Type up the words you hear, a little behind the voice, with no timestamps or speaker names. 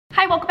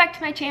Hi, welcome back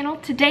to my channel.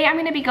 Today I'm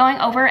going to be going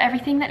over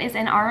everything that is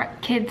in our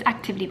kids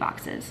activity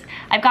boxes.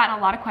 I've gotten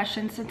a lot of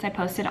questions since I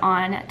posted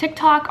on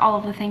TikTok all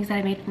of the things that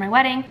I made for my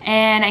wedding,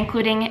 and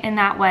including in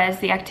that was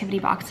the activity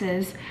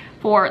boxes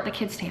for the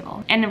kids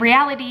table. And in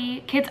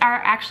reality, kids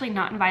are actually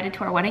not invited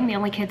to our wedding. The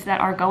only kids that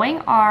are going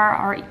are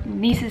our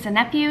nieces and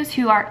nephews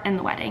who are in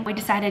the wedding. We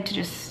decided to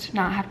just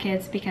not have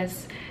kids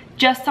because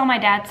just on my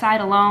dad's side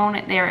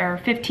alone, there are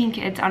 15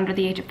 kids under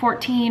the age of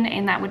 14,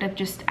 and that would have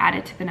just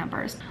added to the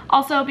numbers.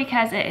 Also,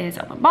 because it is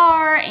open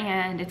bar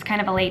and it's kind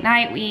of a late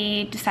night,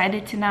 we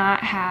decided to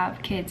not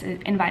have kids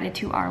invited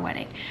to our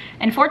wedding.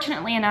 And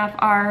fortunately enough,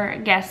 our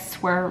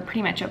guests were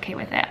pretty much okay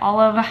with it.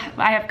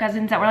 I have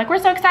cousins that were like, we're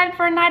so excited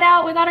for a night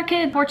out without our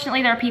kids.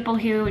 Fortunately, there are people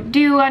who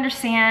do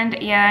understand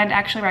and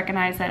actually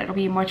recognize that it'll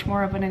be much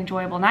more of an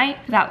enjoyable night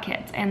without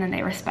kids. And then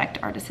they respect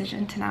our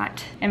decision to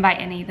not invite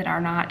any that are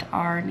not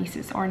our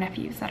nieces or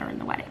nephews that are in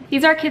the wedding.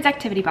 These are kids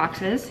activity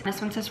boxes. This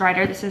one says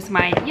Ryder. This is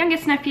my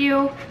youngest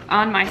nephew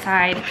on my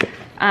side,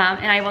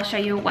 and I will show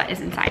you what is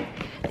inside.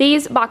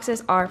 These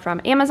boxes are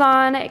from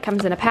Amazon. It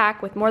comes in a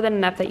pack with more than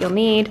enough that you'll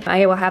need.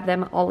 I will have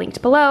them all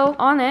linked below.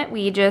 On it,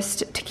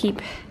 to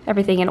keep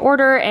everything in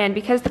order, and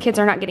because the kids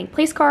are not getting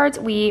place cards,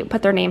 we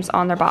put their names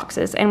on their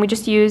boxes, and we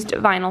just used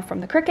vinyl from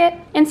the Cricut.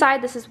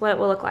 Inside, this is what it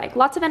will look like.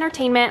 Lots of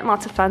entertainment,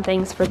 lots of fun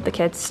things for the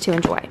kids to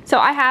enjoy. So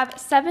I have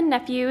 7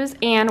 nephews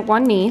and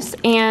 1 niece,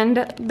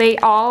 and they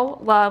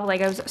all love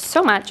Legos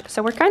so much,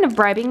 so we're kind of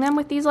bribing them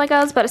with these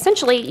Legos, but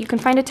essentially you can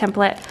find a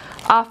template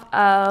off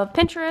of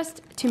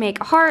Pinterest to make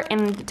a heart,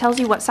 and it tells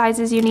you what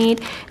sizes you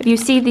need. If you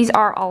see, these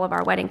are all of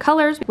our wedding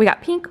colors. We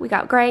got pink, we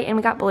got gray, and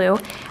we got blue.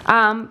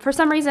 For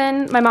some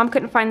reason, my mom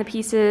couldn't find the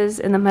pieces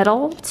in the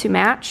middle to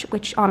match,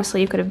 which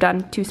honestly you could have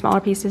done 2 smaller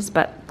pieces,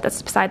 but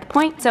that's beside the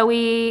point. So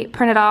we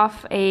printed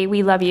off a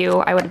 "We love you."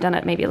 I would have done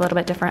it maybe a little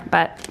bit different,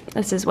 but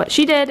this is what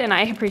she did, and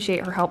I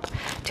appreciate her help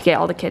to get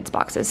all the kids'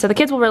 boxes. So the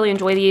kids will really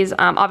enjoy these.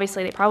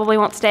 Obviously, they probably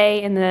won't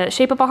stay in the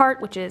shape of a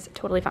heart, which is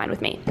totally fine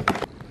with me.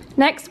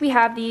 Next, we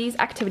have these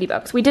activity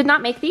books. We did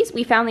not make these.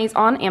 We found these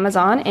on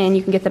Amazon, and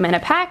you can get them in a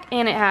pack,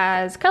 and it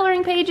has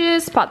coloring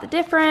pages, spot the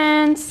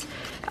difference,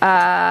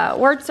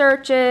 word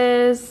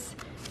searches.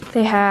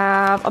 They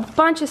have a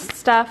bunch of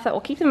stuff that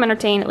will keep them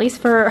entertained, at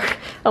least for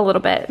a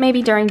little bit,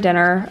 maybe during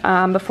dinner,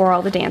 before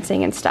all the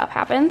dancing and stuff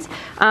happens.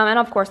 And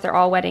of course, they're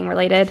all wedding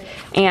related,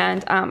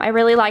 and I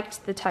really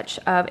liked the touch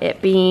of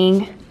it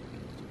being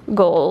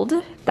gold.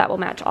 That will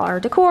match all our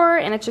decor,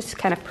 and it's just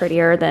kind of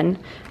prettier than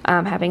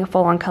having a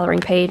full-on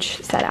coloring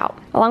page set out.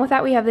 Along with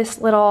that, we have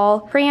this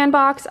little crayon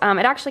box.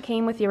 It actually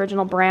came with the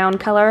original brown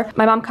color.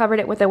 My mom covered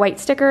it with a white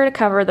sticker to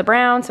cover the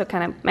brown, so it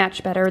kind of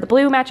matched better. The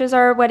blue matches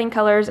our wedding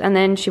colors, and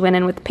then she went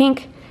in with the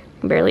pink. You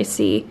can barely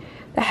see.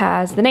 That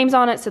has the names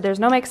on it, so there's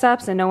no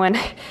mix-ups and no one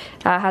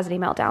has any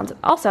meltdowns.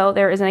 Also,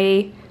 there is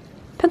a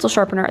pencil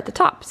sharpener at the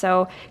top,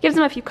 so it gives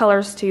them a few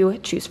colors to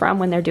choose from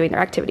when they're doing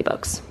their activity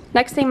books.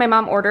 Next thing my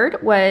mom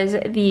ordered was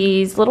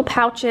these little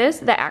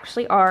pouches that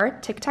actually are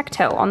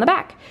tic-tac-toe on the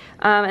back.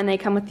 And they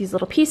come with these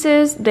little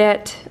pieces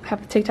that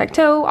have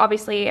tic-tac-toe.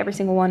 Obviously,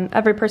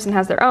 every person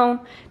has their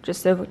own,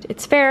 just so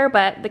it's fair,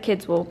 but the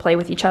kids will play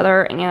with each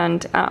other,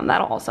 and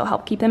that'll also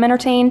help keep them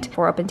entertained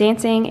for open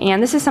dancing.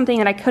 And this is something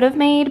that I could have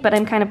made, but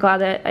I'm kind of glad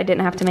that I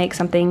didn't have to make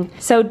something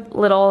so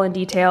little and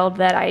detailed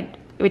that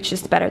it's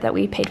just better that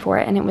we paid for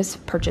it, and it was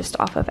purchased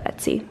off of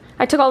Etsy.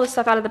 I took all this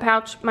stuff out of the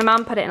pouch. My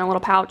mom put it in a little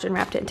pouch and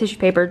wrapped it in tissue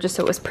paper just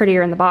so it was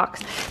prettier in the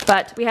box.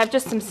 But we have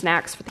just some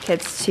snacks for the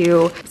kids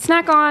to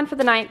snack on for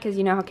the night, because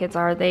you know how kids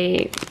are.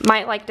 They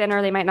might like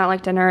dinner, they might not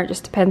like dinner. It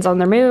just depends on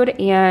their mood,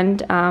 and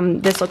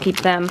this will keep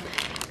them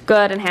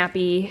good and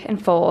happy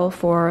and full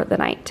for the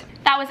night.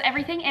 That was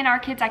everything in our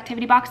kids'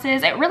 activity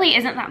boxes. It really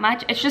isn't that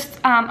much. It's just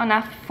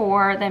enough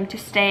for them to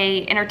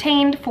stay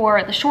entertained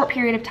for the short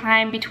period of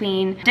time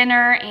between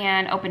dinner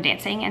and open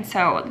dancing. And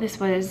so this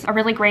was a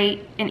really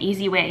great and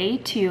easy way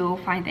to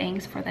find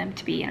things for them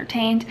to be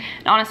entertained.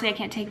 And honestly, I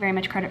can't take very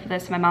much credit for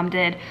this. My mom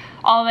did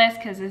all of this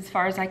because as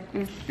far as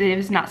it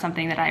was not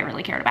something that I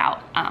really cared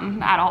about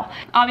at all.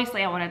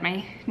 Obviously, I wanted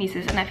my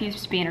nieces and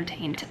nephews to be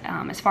entertained.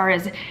 As far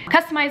as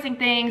customizing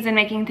things and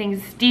making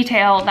things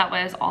detailed, that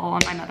was all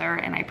on my mother,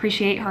 and I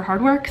appreciate her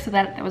hard work, so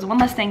that was one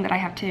less thing that I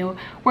have to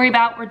worry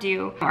about or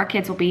do. Our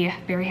kids will be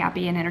very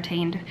happy and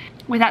entertained.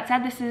 With that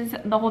said, this is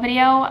the whole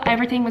video.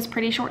 Everything was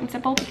pretty short and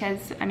simple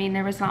because, I mean,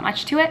 there was not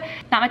much to it.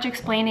 Not much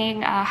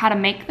explaining how to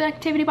make the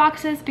activity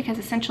boxes, because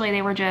essentially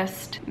they were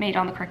just made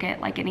on the Cricut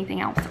like anything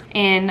else.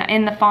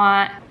 In the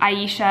font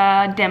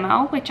Aisha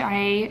Demo, which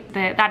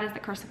that is the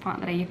cursive font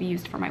that I have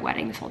used for my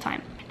wedding this whole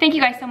time. Thank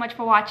you guys so much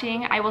for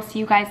watching. I will see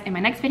you guys in my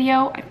next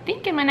video. I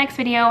think in my next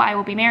video I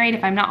will be married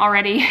if I'm not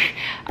already.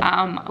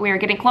 We are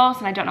getting close,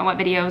 and I don't know what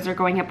videos are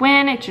going up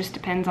when. It just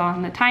depends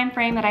on the time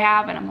frame that I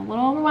have, and I'm a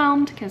little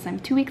overwhelmed because I'm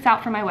 2 weeks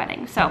out from my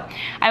wedding. So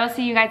I will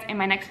see you guys in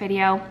my next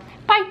video.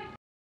 Bye.